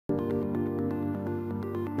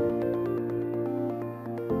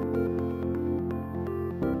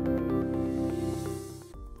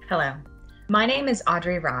Hello, my name is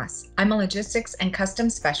Audrey Ross. I'm a logistics and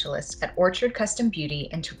customs specialist at Orchard Custom Beauty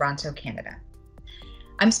in Toronto, Canada.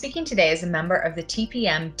 I'm speaking today as a member of the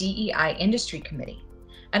TPM DEI Industry Committee,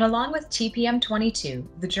 and along with TPM22,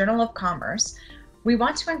 the Journal of Commerce, we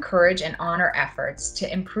want to encourage and honor efforts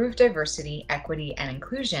to improve diversity, equity, and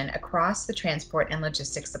inclusion across the transport and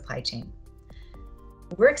logistics supply chain.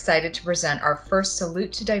 We're excited to present our first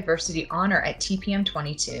Salute to Diversity honor at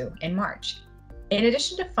TPM22 in March. In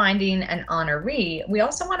addition to finding an honoree, we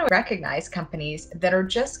also want to recognize companies that are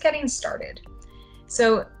just getting started.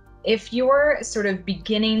 So if you're sort of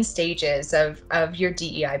beginning stages of your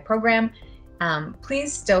DEI program,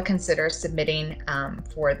 please still consider submitting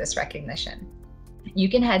for this recognition. You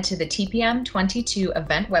can head to the TPM22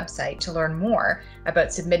 event website to learn more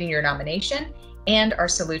about submitting your nomination and our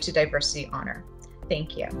Salute to Diversity honor.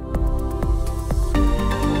 Thank you.